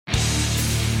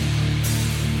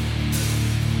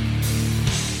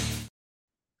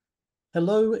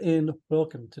Hello and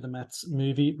welcome to the Matt's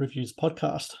Movie Reviews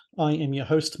podcast. I am your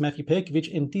host, Matthew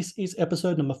Perkovich, and this is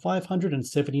episode number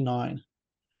 579.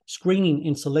 Screening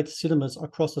in select cinemas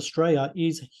across Australia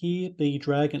is Here Be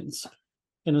Dragons,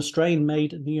 an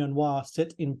Australian-made neo-noir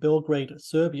set in Belgrade,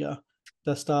 Serbia,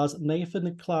 that stars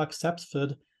Nathan Clark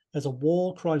Sapsford as a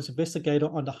war crimes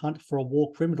investigator on the hunt for a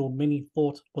war criminal many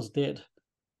thought was dead.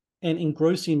 An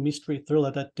engrossing mystery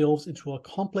thriller that delves into a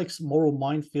complex moral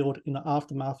minefield in the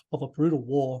aftermath of a brutal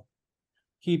war.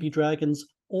 Here Be Dragons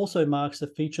also marks the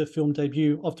feature film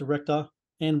debut of director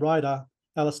and writer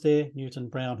Alastair Newton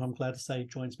Brown, who I'm glad to say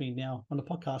joins me now on the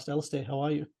podcast. Alastair, how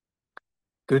are you?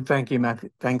 Good, thank you, Matt.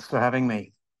 Thanks for having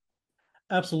me.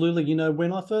 Absolutely.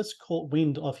 When I first caught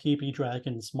wind of Here Be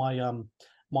Dragons,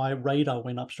 my radar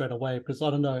went up straight away because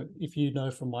I don't know if you know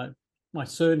from my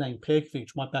surname Perkovic,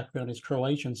 my background is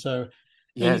Croatian, so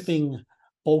Yes, anything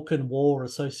Balkan War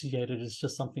associated is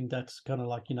just something that's kind of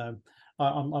like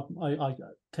I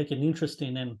take an interest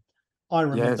in, and I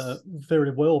remember yes,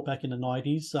 very well back in the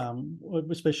 90s,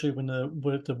 especially when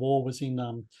the war was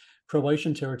in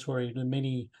Croatian territory. And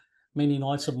many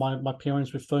nights of my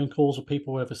parents with phone calls with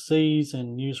people overseas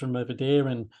and news from over there,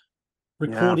 and yeah, of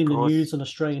recording the course. news on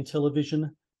Australian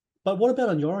television. But what about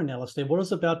on your analysis? What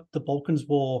is about the Balkans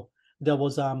War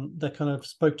that kind of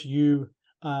spoke to you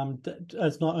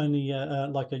as not only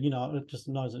like a just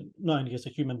not only as a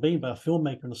human being but a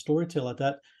filmmaker and a storyteller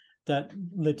that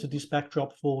led to this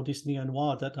backdrop for this neo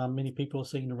noir that many people are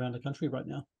seeing around the country right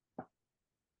now.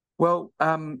 Well,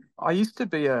 I used to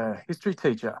be a history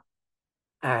teacher,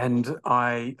 and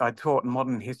I taught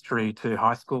modern history to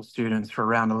high school students for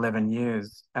around 11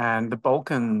 years. And the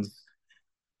Balkans,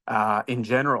 in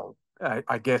general,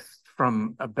 I guess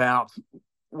from about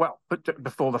but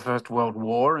before the First World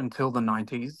War until the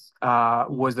 90s,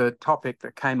 Mm. was a topic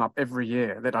that came up every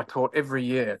year that I taught every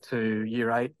year to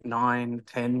year 8, 9,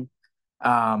 10.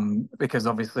 Because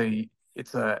obviously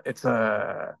it's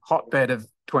a hotbed of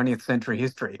 20th century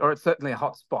history, or it's certainly a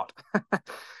hot spot.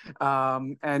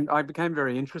 And I became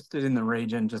very interested in the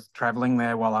region just traveling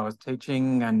there while I was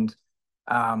teaching. And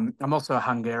I'm also a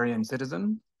Hungarian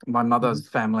citizen. My Mhm. mother's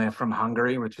family are from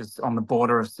Hungary, which is on the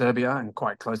border of Serbia and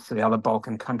quite close to the other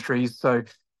Balkan countries. So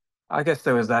I guess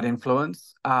there was that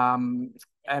influence. And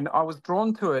I was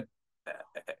drawn to it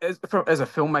as a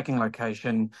filmmaking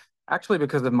location, actually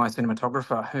because of my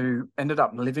cinematographer who ended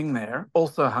up living there,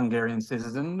 also a Hungarian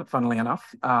citizen, funnily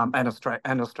enough, and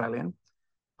Australian.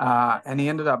 And he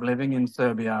ended up living in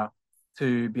Serbia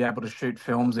to be able to shoot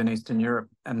films in Eastern Europe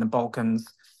and the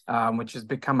Balkans, which has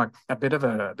become a bit of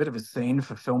a scene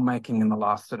for filmmaking in the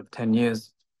last sort of 10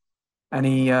 years. And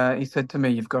he said to me,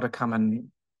 "You've got to come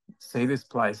and see this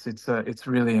place. It's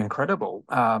really incredible.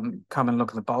 Come and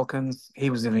look at the Balkans." He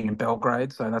was living in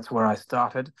Belgrade, so that's where I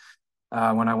started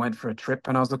when I went for a trip,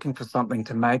 and I was looking for something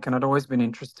to make. And I'd always been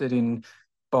interested in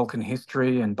Balkan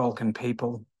history and Balkan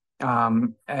people,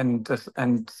 and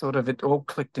sort of it all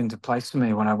clicked into place for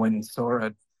me when I went and saw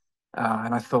it.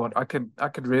 And I thought I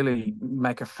could really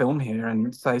make a film here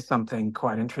and say something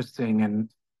quite interesting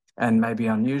and maybe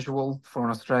unusual for an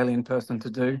Australian person to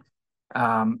do.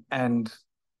 And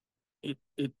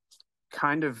it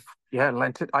kind of, yeah,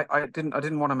 lent it. I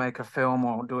didn't want to make a film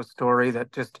or do a story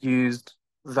that just used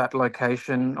that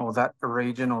location or that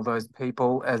region or those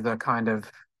people as a kind of,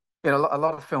 a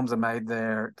lot of films are made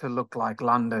there to look like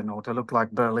London or to look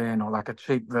like Berlin or like a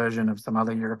cheap version of some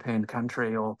other European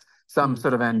country or some Mm.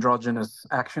 sort of androgynous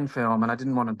action film. And I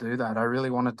didn't want to do that. I really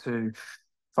wanted to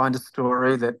find a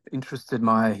story that interested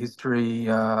my history,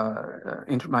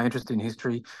 my interest in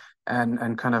history,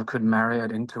 and kind of could marry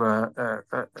it into a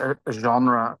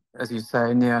genre, as you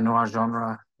say, neo noir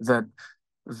genre that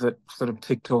sort of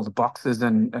ticked all the boxes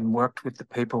and worked with the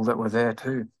people that were there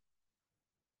too.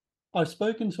 I've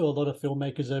spoken to a lot of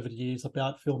filmmakers over the years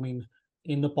about filming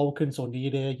in the Balkans or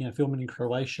near there, filming in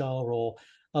Croatia or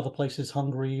other places,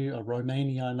 Hungary or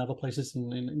Romania and other places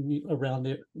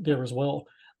around there as well.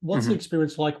 What's the Mhm.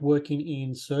 experience like working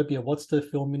in Serbia? What's the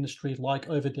film industry like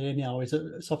over there now? Is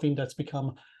it something that's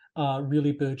become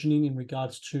really burgeoning in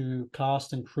regards to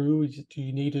cast and crew? Do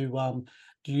you need to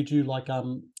do you do like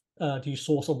do you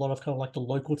source a lot of kind of like the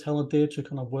local talent there to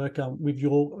kind of work with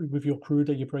your crew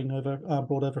that you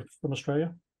brought over from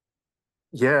Australia?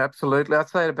 Yeah, absolutely. I'd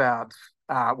say about,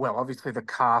 well, obviously the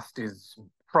cast is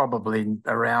probably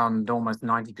around almost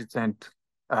 90%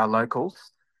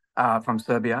 locals from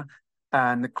Serbia.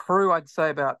 And the crew, I'd say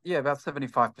about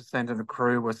 75% of the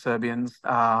crew were Serbians. We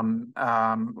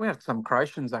have some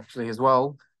Croatians actually as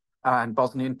well, and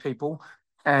Bosnian people.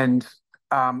 And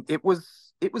it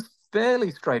was it was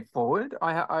fairly straightforward.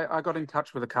 I got in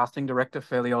touch with a casting director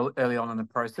fairly early on in the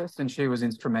process, and she was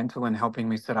instrumental in helping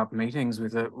me set up meetings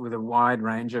with a wide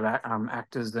range of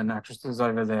actors and actresses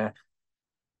over there.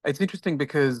 It's interesting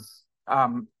because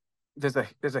there's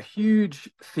a huge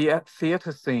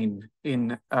theater scene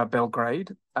in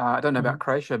Belgrade. I don't know about Mhm.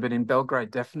 Croatia, but in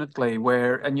Belgrade definitely.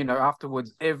 Where and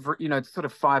afterwards it's sort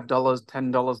of $5,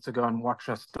 $10 to go and watch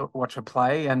a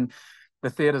play, and the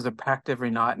theaters are packed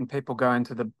every night, and people go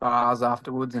into the bars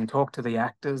afterwards and talk to the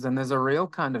actors. And there's a real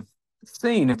kind of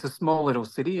scene. It's a small little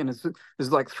city, and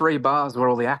there's like three bars where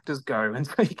all the actors go, and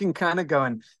so you can kind of go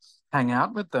and hang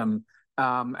out with them.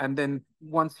 And then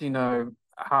once you know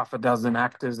half a dozen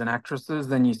actors and actresses,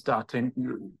 then you start to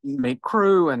meet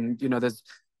crew, and there's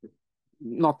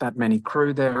not that many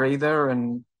crew there either,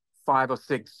 and five or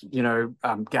six,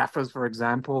 gaffers, for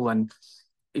example. And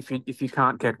if you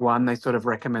can't get one, they sort of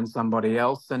recommend somebody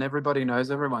else, and everybody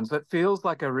knows everyone. So it feels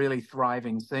like a really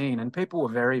thriving scene, and people were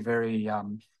very, very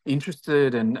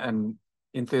interested and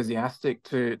enthusiastic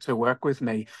to work with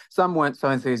me. Some weren't so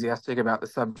enthusiastic about the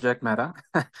subject matter,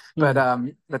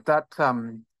 Mm. but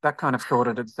that kind of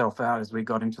sorted itself out as we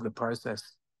got into the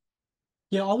process.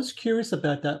 Yeah, I was curious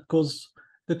about that because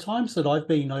the times that I've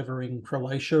been over in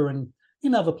Croatia and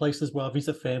in other places where I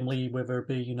visit family, whether it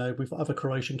be, with other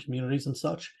Croatian communities and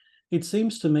such, it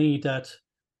seems to me that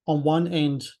on one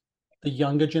end, the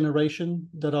younger generation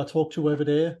that I talk to over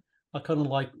there are kind of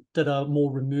like that are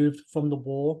more removed from the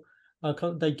war.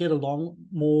 They get along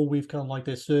more with kind of like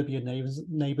their Serbian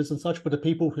neighbors and such, but the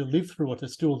people who live through it are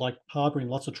still like harboring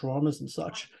lots of traumas and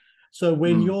such. So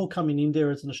when Mm. you're coming in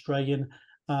there as an Australian,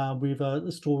 with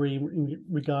a story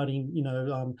regarding,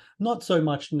 not so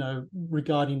much,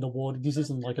 regarding the war. This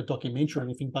isn't like a documentary or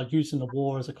anything, but using the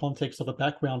war as a context of a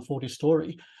background for this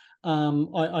story.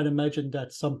 I'd imagine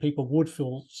that some people would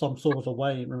feel some sort of a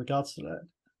way in regards to that.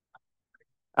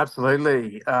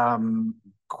 Absolutely.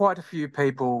 Quite a few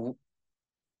people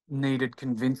needed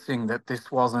convincing that this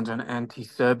wasn't an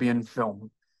anti-Serbian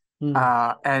film.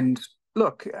 Mm, And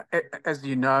look, as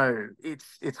you know,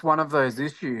 it's one of those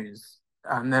issues,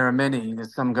 and there are many.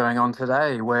 There's some going on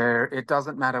today where it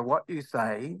doesn't matter what you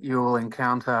say, you will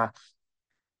encounter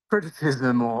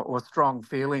criticism or strong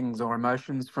feelings or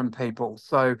emotions from people.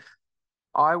 So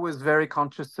I was very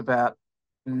conscious about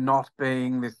not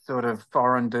being this sort of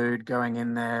foreign dude going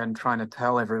in there and trying to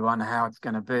tell everyone how it's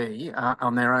going to be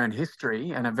on their own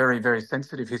history, and a very, very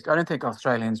sensitive history. I don't think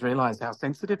Australians realize how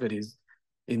sensitive it is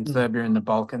in mm, Serbia and the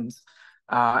Balkans.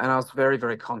 And I was very,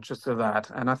 very conscious of that.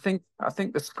 And I think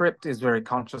the script is very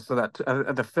conscious of that.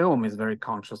 The film is very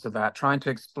conscious of that, trying to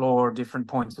explore different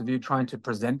points of view, trying to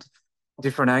present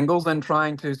different angles, and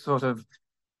trying to sort of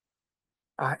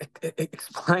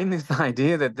explain this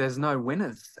idea that there's no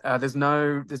winners. There's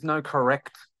no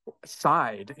correct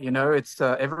side. It's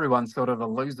everyone's sort of a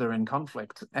loser in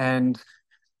conflict. And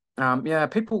yeah,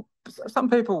 some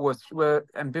people were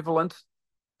ambivalent.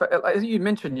 But as you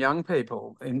mentioned, young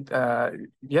people, and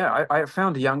yeah, I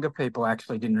found younger people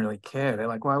actually didn't really care. They're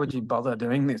like, why would you bother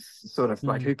doing this? Sort of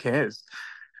like, mm, who cares?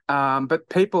 But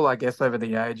people, I guess, over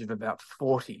the age of about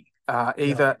 40,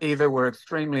 yeah, either were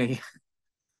extremely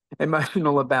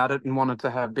emotional about it and wanted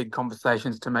to have big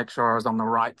conversations to make sure I was on the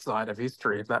right side of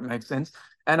history, if that makes sense.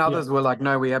 And yeah. others were like,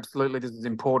 no, we absolutely, this is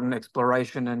important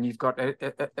exploration, and you've got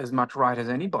as much right as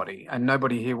anybody, and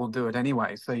nobody here will do it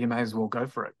anyway, so you may as well go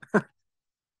for it.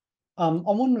 I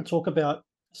wanted to talk about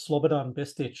Slobodan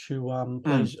Bestic, who Mm,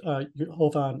 plays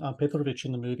Jovan Petrovic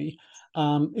in the movie.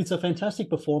 It's a fantastic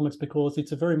performance because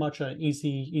it's a very much a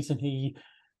easy, isn't he,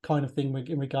 kind of thing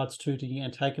in regards to the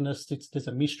antagonist. There's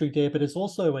a mystery there, but there's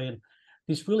also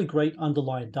this really great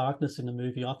underlying darkness in the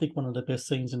movie. I think one of the best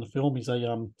scenes in the film is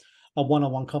a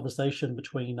one-on-one conversation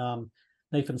between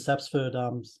Nathan Sapsford,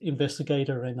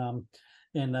 investigator, and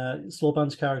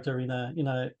Slobodan's character in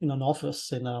an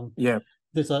office, and yeah.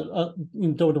 there's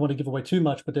you don't want to give away too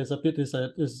much, but there's a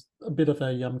bit of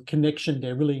a connection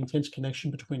there, really intense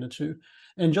connection between the two,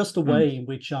 and just the Mm. way in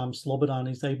which Slobodan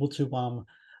is able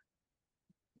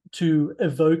to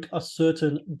evoke a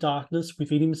certain darkness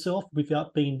within himself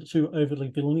without being too overly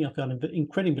villainy. I found him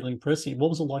incredibly impressive. What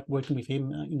was it like working with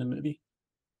him in the movie?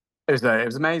 It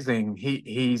was amazing.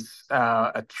 He's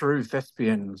a true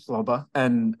thespian, Slobber,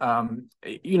 and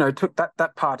took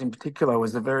that part in particular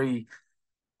was a very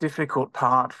difficult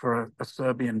part for a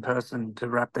Serbian person to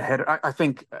wrap their head. I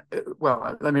think,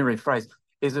 well, let me rephrase,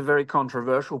 is a very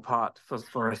controversial part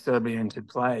for a Serbian to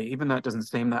play, even though it doesn't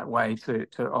seem that way to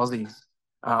Aussies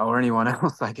or anyone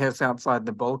else, I guess, outside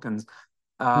the Balkans.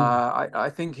 Mm, I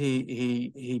think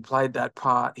he played that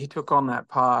part. He took on that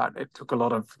part. It took a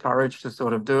lot of courage to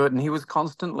sort of do it, and he was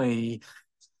constantly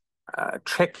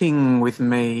checking with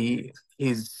me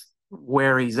his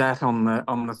where he's at on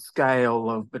the scale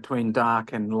of between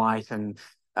dark and light, and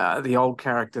the old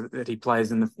character that he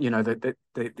plays in the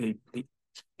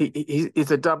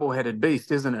he's a double-headed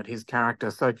beast, isn't it? His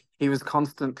character. So he was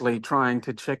constantly trying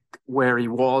to check where he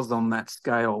was on that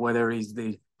scale, whether he's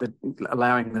the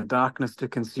allowing the darkness to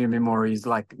consume him, or he's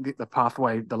like the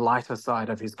pathway, the lighter side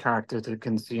of his character to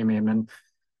consume him. And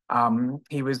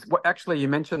he was actually, you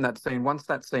mentioned that scene. Once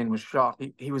that scene was shot,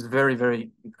 he was very, very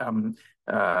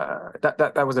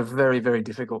that was a very, very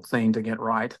difficult scene to get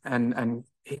right, and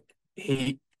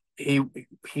he he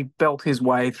he built his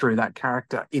way through that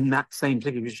character in that scene.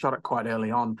 Particularly, he shot it quite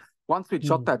early on. Once we'd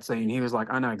shot that scene, he was like,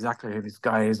 "I know exactly who this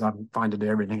guy is. I'm fine to do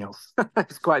everything else."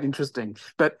 It's quite interesting,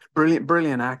 but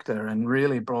brilliant actor, and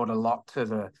really brought a lot to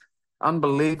the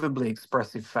unbelievably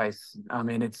expressive face. I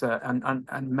mean, it's an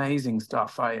amazing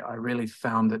stuff. I really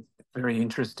found it very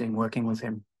interesting working with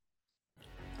him.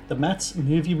 The Matt's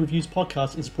Movie Reviews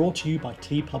podcast is brought to you by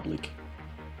TeePublic.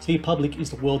 TeePublic is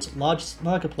the world's largest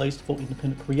marketplace for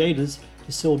independent creators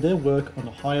to sell their work on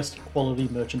the highest quality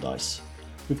merchandise.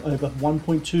 With over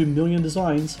 1.2 million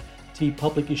designs,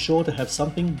 TeePublic is sure to have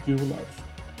something you'll love.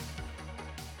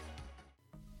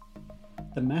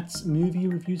 The Matt's Movie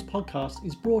Reviews podcast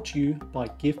is brought to you by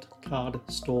Gift Card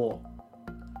Store.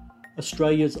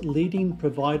 Australia's leading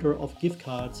provider of gift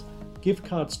cards, Gift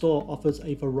Card Store offers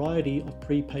a variety of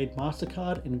prepaid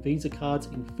MasterCard and Visa cards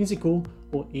in physical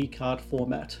or e-card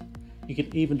format. You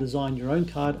can even design your own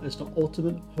card as the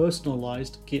ultimate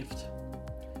personalized gift.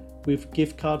 With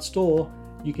Gift Card Store,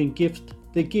 you can gift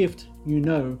the gift you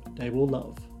know they will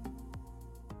love.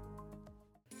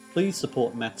 Please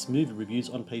support Matt's Movie Reviews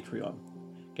on Patreon.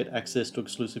 Get access to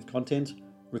exclusive content,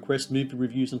 request movie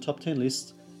reviews and top 10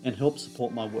 lists, and help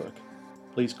support my work.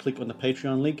 Please click on the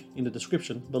Patreon link in the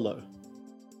description below.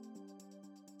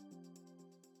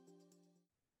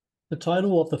 The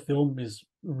title of the film is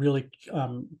really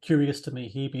curious to me,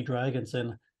 Here Be Dragons,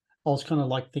 and I was kind of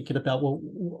like thinking about, well,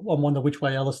 I wonder which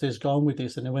way Alastair's going with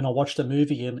this. And then when I watched the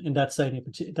movie, and in that scene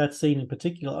in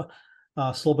particular,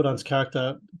 Slobodan's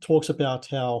character talks about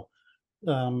how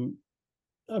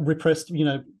repressed,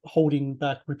 holding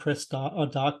back repressed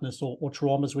darkness or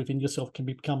traumas within yourself can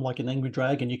become like an angry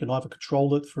dragon. You can either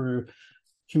control it through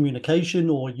communication,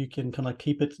 or you can kind of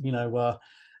keep it,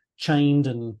 chained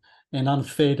and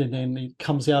unfed, and then it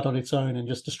comes out on its own and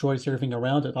just destroys everything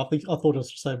around it. I thought it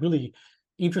was just a really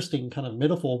interesting kind of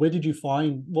metaphor. Where did you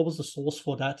find, what was the source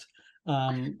for that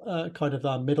kind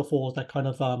of metaphor, that kind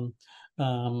of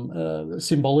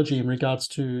symbology in regards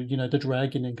to the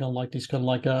dragon, and kind of like this kind of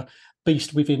like a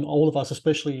beast within all of us,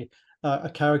 especially a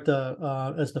character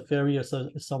as nefarious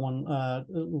as someone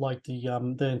like the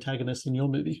antagonist in your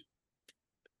movie?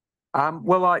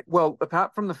 Well,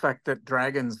 apart from the fact that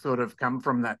dragons sort of come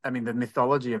from that, I mean, the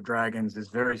mythology of dragons is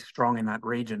very strong in that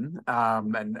region.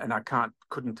 And I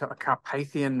couldn't tell,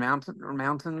 Carpathian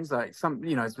mountains, like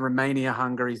it's Romania,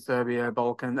 Hungary, Serbia,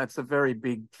 Balkan. That's a very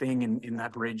big thing in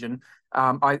that region.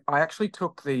 I actually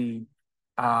took the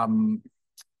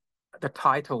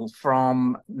title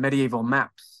from medieval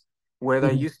maps, where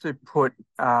they used to put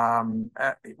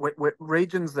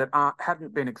regions that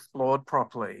hadn't been explored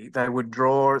properly. They would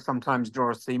sometimes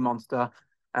draw a sea monster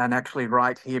and actually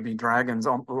write "Here be dragons"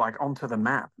 onto the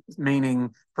map,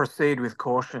 meaning proceed with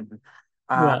caution.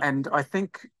 Right. And I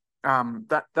think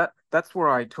that's where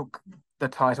I took the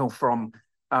title from,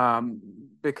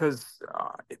 because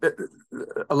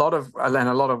a lot of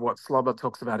what Slobber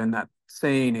talks about in that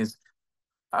scene is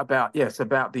about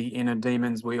the inner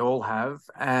demons we all have,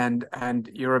 and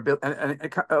your ability,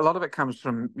 and a lot of it comes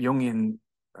from Jungian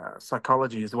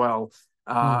psychology as well,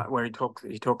 where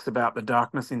he talks about the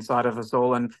darkness inside of us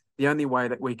all, and the only way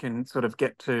that we can sort of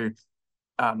get to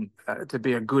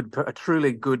be a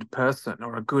truly good person,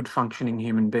 or a good functioning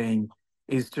human being,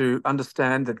 is to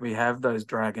understand that we have those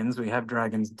dragons. We have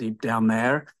dragons deep down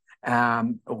there,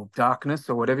 or darkness,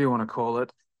 or whatever you want to call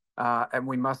it. And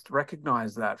we must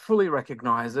fully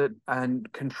recognize it,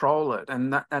 and control it.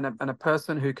 And a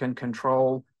person who can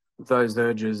control those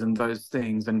urges and those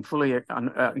things, and fully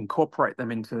incorporate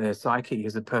them into their psyche,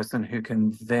 is a person who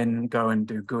can then go and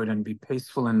do good and be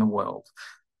peaceful in the world.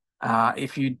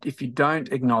 If you don't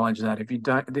acknowledge that, if you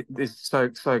don't,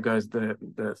 so goes the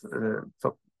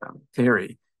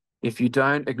theory. If you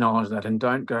don't acknowledge that and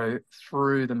don't go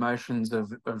through the motions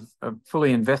of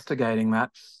fully investigating that,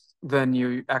 then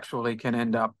you actually can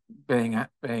end up being a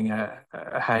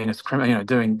heinous criminal,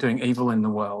 doing evil in the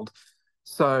world.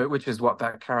 So, which is what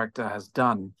that character has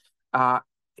done.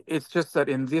 It's just that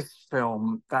in this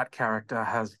film, that character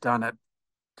has done it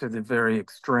to the very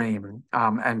extreme,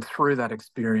 and through that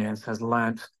experience has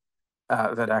learnt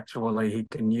that actually he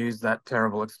can use that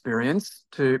terrible experience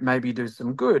to maybe do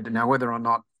some good. Now, whether or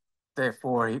not,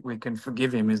 therefore, we can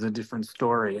forgive him is a different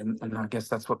story, and I guess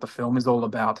that's what the film is all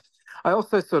about. I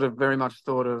also sort of very much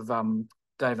thought of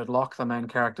David Locke, the main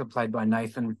character played by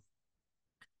Nathan,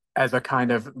 as a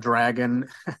kind of dragon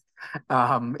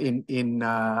in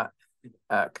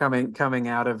coming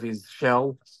out of his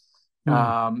shell,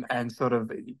 and sort of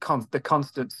the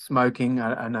constant smoking.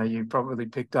 I know you probably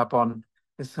picked up on.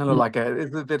 It's sort of like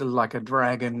it's a bit of like a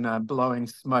dragon blowing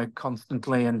smoke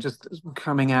constantly, and just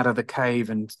coming out of the cave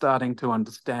and starting to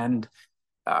understand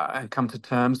and come to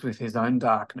terms with his own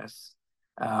darkness.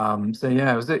 So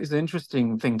yeah, it was an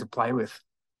interesting thing to play with.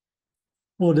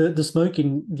 Well, the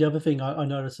smoking, the other thing I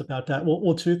noticed about that,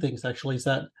 well, two things actually, is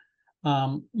that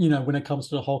when it comes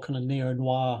to the whole kind of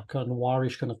neo-noir, kind of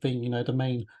noirish kind of thing, the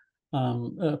main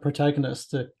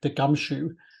protagonist, the gumshoe,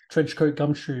 trench coat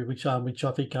gumshoe, which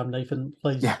I think Nathan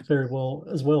plays Yeah, very well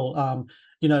as well.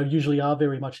 Usually are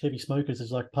very much heavy smokers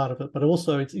is like part of it, but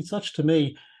also it's such to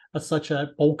me such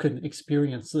a Balkan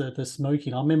experience, the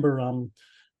smoking. I remember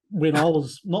when I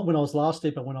was not when I was last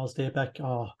there, but when I was there back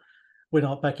when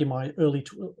I back in my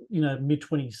mid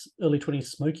 20s, early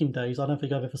 20s smoking days. I don't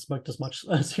think I've ever smoked as much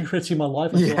cigarettes in my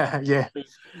life until I yeah, yeah.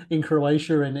 in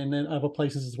Croatia and then other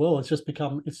places as well. It's just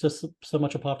so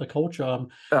much a part of the culture. Is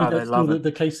Oh, they that still love it.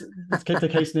 the case? It's the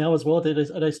case now as well.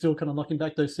 Are they still kind of knocking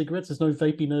back those cigarettes? There's no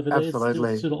vaping over there. It's still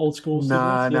Absolutely. sort of old school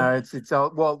cigarettes. No, Yeah. no, it's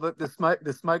all, well,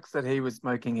 the smokes that he was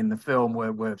smoking in the film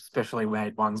were specially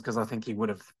made ones, because I think he would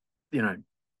have, you know,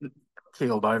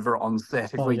 keeled over on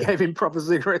set if Oh we yeah. gave him proper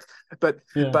cigarettes. But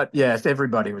Yeah. but yes,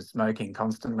 everybody was smoking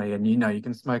constantly, and you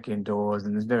can smoke indoors,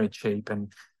 and it's very cheap, and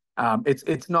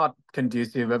it's not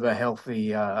conducive of a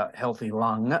healthy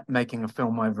lung making a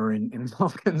film over in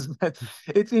Balkans, but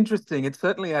it's interesting. It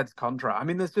certainly adds contrast. I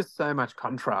mean, there's just so much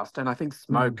contrast, and I think Mm.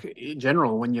 smoke in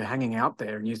general, when you're hanging out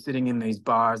there and you're sitting in these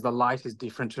bars, the light is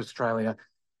different to Australia.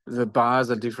 The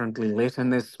bars are differently lit,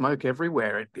 and there's smoke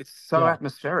everywhere. It's so Yeah.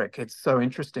 atmospheric. It's so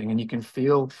interesting, and you can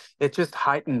feel it just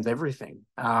heightens everything,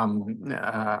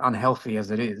 unhealthy as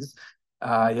it is.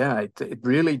 Yeah, it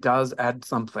really does add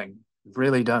something. It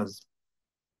really does.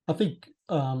 I think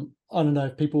I don't know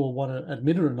if people will want to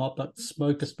admit it or not, but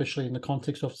smoke, especially in the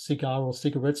context of cigar or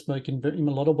cigarette smoke, in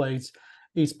a lot of ways,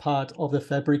 is part of the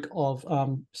fabric of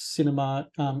cinema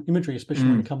imagery,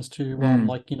 especially when it Mm, comes to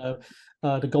mm.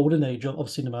 the golden age of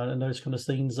cinema and those kind of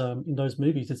scenes in those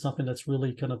movies. It's something that's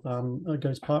really kind of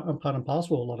goes part and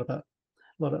parcel with a lot of that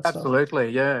stuff. Absolutely,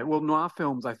 yeah. Well, noir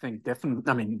films, I think,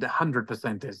 definitely. I mean,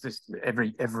 100% is this.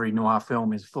 Every noir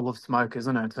film is full of smoke,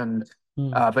 isn't it? And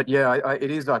Mm. but yeah,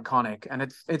 it is iconic, and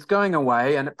it's going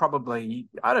away, and it probably.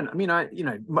 I don't. I mean,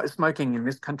 smoking in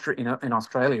this country, in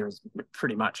Australia, is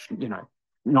pretty much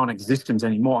non-existent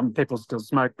anymore. I mean, people still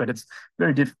smoke, but it's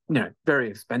very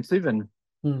expensive, and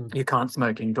Mm. you can't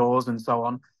smoke indoors and so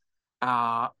on.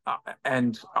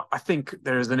 And I think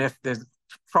there's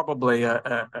probably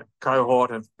a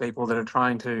cohort of people that are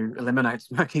trying to eliminate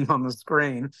smoking on the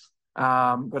screen.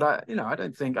 But I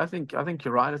think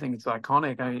you're right. I think it's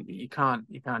iconic. I mean, you can't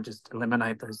just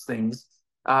eliminate those things.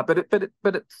 But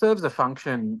it serves a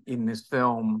function in this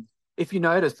film. If you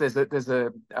notice, there's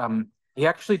a he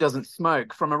actually doesn't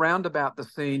smoke from around about the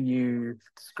scene you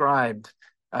described,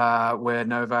 where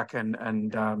Novak and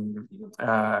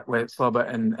where Slobber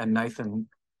and Nathan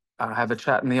have a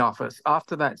chat in the office.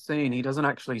 After that scene, he doesn't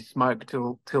actually smoke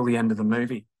till the end of the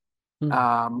movie,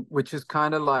 Mm. which is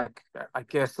kind of like, I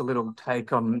guess, a little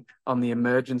take on the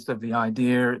emergence of the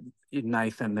idea in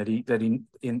Nathan,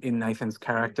 in Nathan's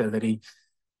character, that he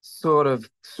sort of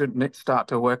should start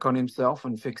to work on himself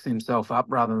and fix himself up,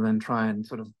 rather than try and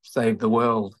sort of save the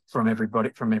world from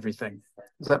everything.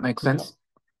 Does that make Yeah. sense?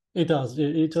 It does.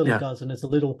 It totally Yeah. does, and there's a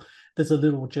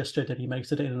little gesture that he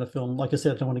makes at the end of the film. Like I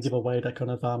said, I don't want to give away that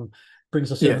kind of brings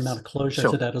a certain amount Yes. of closure to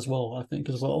Sure. that as well. I think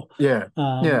as well. Yeah.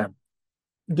 Um, Yeah.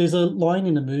 there's a line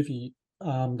in the movie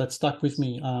that stuck with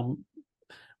me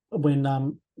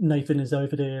when Nathan is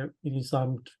over there. He's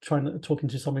talking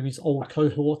to some of his old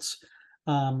cohorts,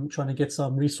 trying to get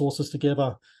some resources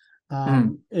together.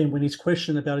 Mm, And when he's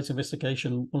questioned about his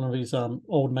investigation, one of his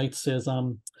old mates says,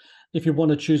 if you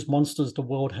want to choose monsters, the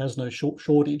world has no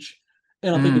shortage.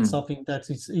 And I think it's mm, something that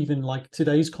is even like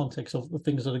today's context of the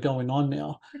things that are going on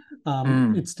now.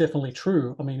 mm, It's definitely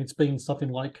true. I mean, it's been something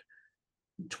like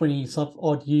 20 some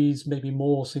odd years, maybe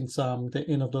more, since the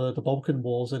end of the Balkan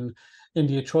Wars, and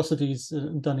the atrocities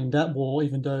done in that war,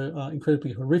 even though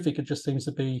incredibly horrific, it just seems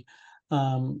to be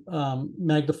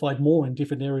magnified more in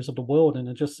different areas of the world. And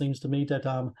it just seems to me that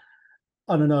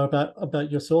I don't know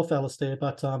about yourself, Alastair,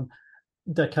 but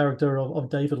that character of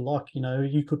David Locke,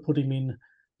 you could put him in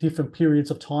different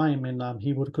periods of time, and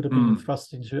he could have been Mm.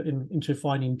 thrust into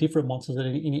finding different monsters at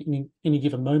any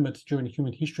given moment during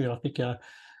human history. And I think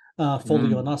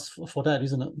fully on Mm. us for that,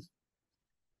 isn't it?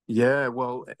 Yeah,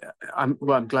 well,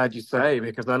 I'm glad you say,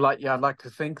 because I'd like to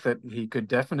think that he could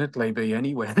definitely be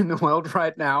anywhere in the world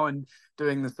right now and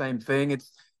doing the same thing.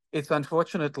 It's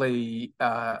unfortunately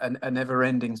a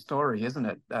never-ending story, isn't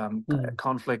it? Mm,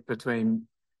 Conflict between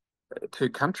two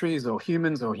countries or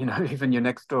humans, or even your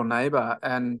next door neighbor.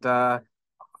 And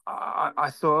I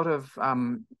sort of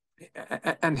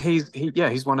and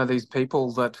he's one of these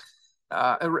people that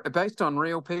based on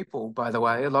real people, by the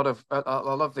way. A lot of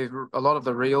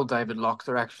the real David Locks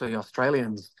are actually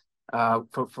Australians,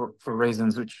 for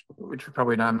reasons which we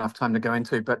probably don't have enough time to go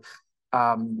into. But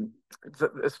the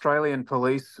Australian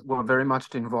police were very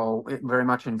much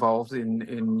involved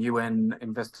in UN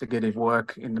investigative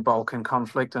work in the Balkan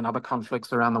conflict and other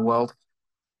conflicts around the world.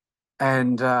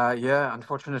 And yeah,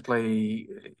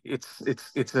 unfortunately,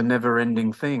 it's a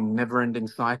never-ending thing, never-ending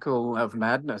cycle of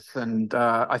madness. And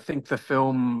I think the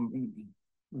film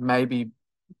maybe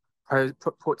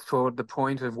puts forward the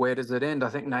point of where does it end. I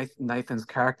think Nathan's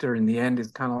character in the end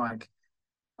is kind of like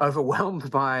overwhelmed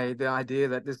by the idea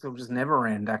that this will just never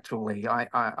end. Actually,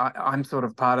 I'm sort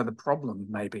of part of the problem,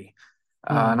 maybe.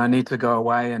 And mm. I need to go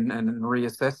away and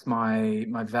reassess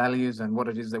my values and what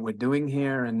it is that we're doing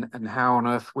here, and how on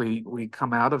earth we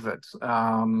come out of it.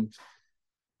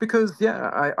 Because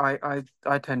yeah,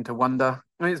 I tend to wonder.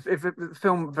 I mean, if the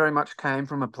film very much came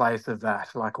from a place of that,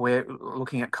 like we're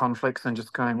looking at conflicts and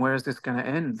just going, where is this going to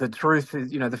end? The truth is,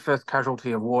 the first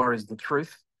casualty of war is the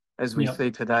truth, as we Yeah. see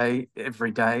today,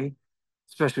 every day,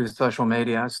 especially with social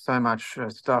media. So much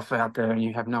stuff out there, and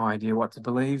you have no idea what to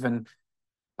believe. And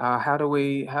how do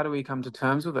we come to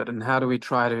terms with it, and how do we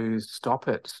try to stop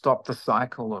the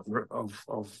cycle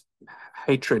of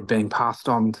hatred being passed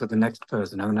on to the next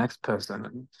person and the next person?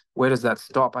 And where does that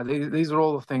stop? These are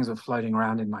all the things that are floating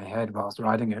around in my head whilst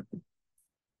writing it.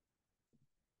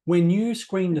 When you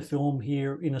screen the film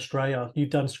here in Australia,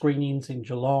 you've done screenings in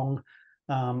Geelong.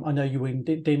 I know you were in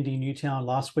Dendy, Newtown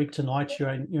last week. Tonight you're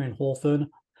in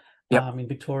Hawthorn, Yep, in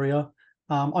Victoria.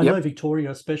 I know yep. Victoria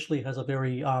especially has a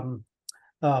very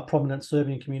prominent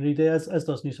Serbian community there, as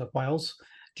does New South Wales.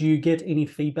 Do you get any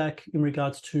feedback in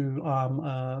regards to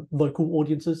local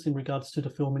audiences in regards to the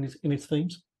film and its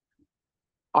themes?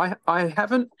 I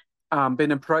haven't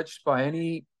been approached by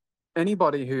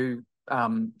anybody who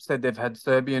said they've had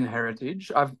Serbian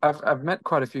heritage. I've met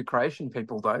quite a few Croatian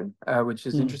people though, which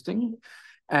is Mm, interesting,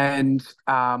 and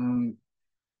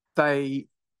they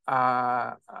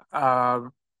uh, uh,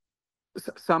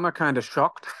 some are kind of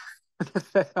shocked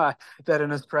that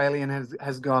an Australian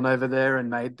has gone over there and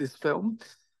made this film.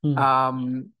 mm,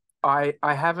 Um, I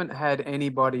haven't had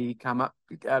anybody come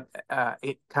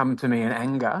to me in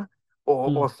anger, or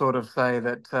mm. sort of say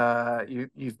that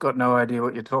you've got no idea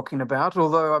what you're talking about.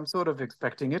 Although I'm sort of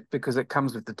expecting it because it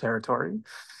comes with the territory.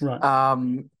 Right.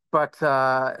 But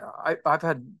I've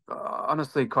had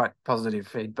honestly quite positive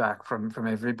feedback from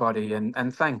everybody,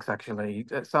 and thanks actually.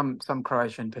 Some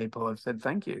Croatian people have said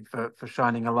thank you for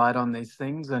shining a light on these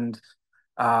things, and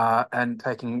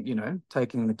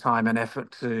taking the time and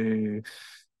effort to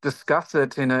discuss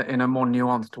it in a more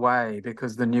nuanced way,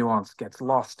 because the nuance gets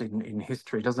lost in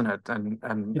history, doesn't it? It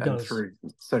And does. through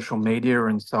social media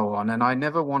and so on. And I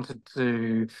never wanted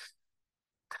to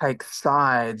take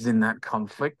sides in that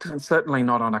conflict, and certainly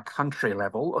not on a country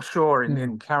level. Sure, Mm,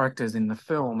 in characters in the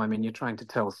film, I mean, you're trying to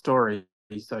tell a story,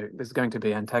 so there's going to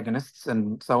be antagonists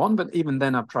and so on. But even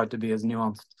then, I've tried to be as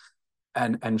nuanced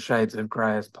and shades of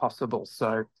grey as possible.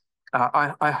 So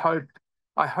I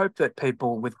hope that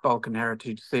people with Balkan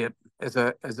heritage see it as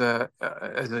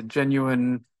a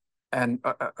genuine and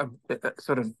a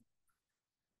sort of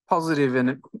positive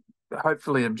and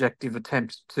hopefully objective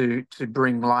attempt to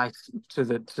bring light to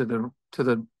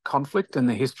the conflict and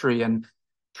the history, and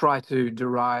try to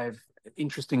derive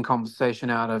interesting conversation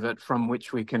out of it from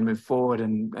which we can move forward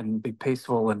and be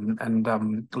peaceful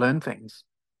and learn things.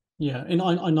 yeah, and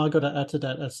I got to add to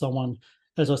that as someone,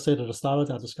 as I said at the start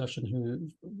of our discussion, who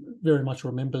very much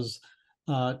remembers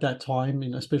that time,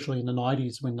 and especially in the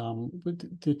 '90s when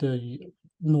the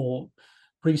more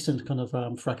recent kind of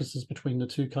fracases between the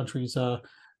two countries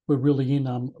were really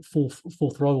in full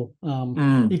throttle.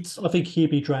 Mm, It's I think Here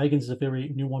Be Dragons is a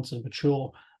very nuanced and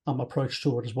mature approach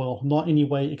to it as well. Not any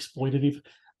way exploitative,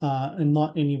 and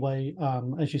not any way,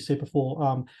 as you said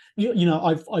before.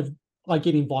 I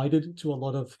get invited to a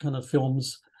lot of kind of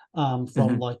films from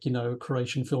mhm, like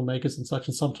Croatian filmmakers and such,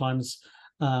 and sometimes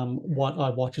what I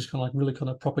watch is kind of like really kind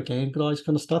of propagandized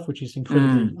kind of stuff, which is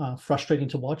incredibly frustrating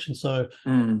to watch. And so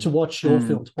to watch your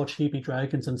film, to watch Here Be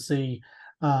Dragons and see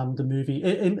the movie,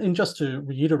 and just to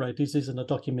reiterate, this isn't a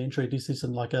documentary, this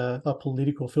isn't like a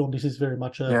political film, this is very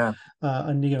much a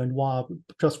neo-noir,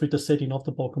 just with the setting of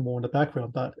the Balkan War in the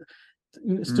background, but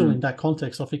still in that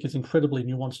context, I think it's incredibly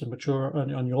nuanced and mature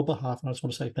on your behalf. And I just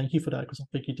want to say thank you for that, because I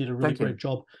think you did a really great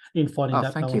job in finding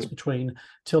that balance between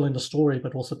telling the story,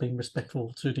 but also being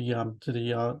respectful to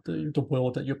the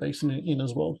world that you're basing it in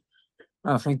as well.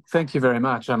 Oh, thank you very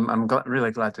much. I'm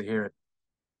really glad to hear it.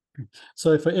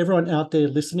 So for everyone out there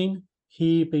listening,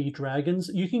 Here Be Dragons,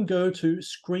 you can go to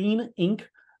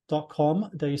screeninc.com.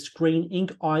 They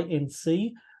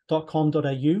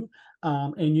screeninc.com.au.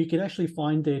 And you can actually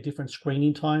find their different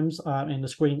screening times, and the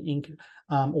Screen Inc.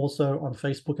 Also on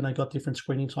Facebook, and I got different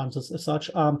screening times as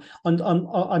such. I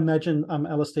imagine,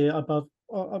 Alastair, above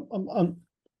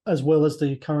as well as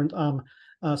the current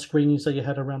screenings that you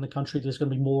had around the country, there's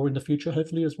going to be more in the future,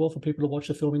 hopefully, as well, for people to watch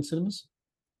the film in cinemas.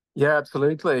 Yeah,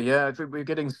 absolutely. Yeah, we're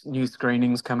getting new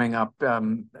screenings coming up,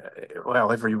 well,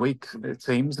 every week, it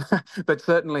seems, but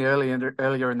certainly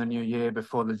earlier in the new year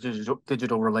before the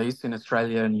digital release in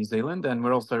Australia and New Zealand. And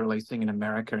we're also releasing in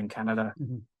America and Canada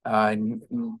in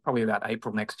probably about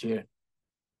April next year.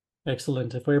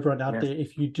 Excellent. For everyone out there,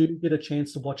 if you do get a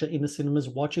chance to watch it in the cinemas,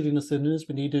 watch it in the cinemas.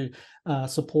 We need to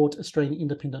support Australian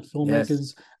independent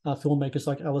filmmakers, filmmakers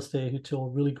like Alastair, who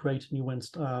tell really great,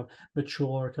 nuanced,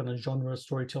 mature kind of genre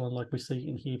storytelling like we see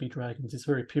in Here Be Dragons. It's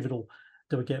very pivotal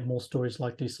that we get more stories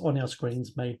like this on our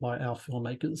screens made by our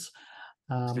filmmakers.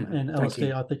 And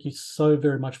Alastair, I thank you so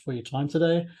very much for your time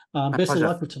today. Best of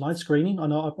luck with tonight's screening. I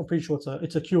know, I'm pretty sure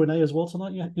it's a Q&A as well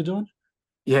tonight you're doing?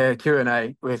 Yeah,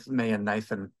 Q&A with me and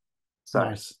Nathan. So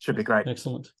nice. Should be great.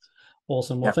 Excellent.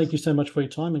 Awesome. Well, thank you so much for your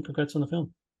time, and congrats on the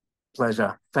film.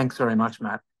 Pleasure. Thanks very much,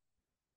 Matt.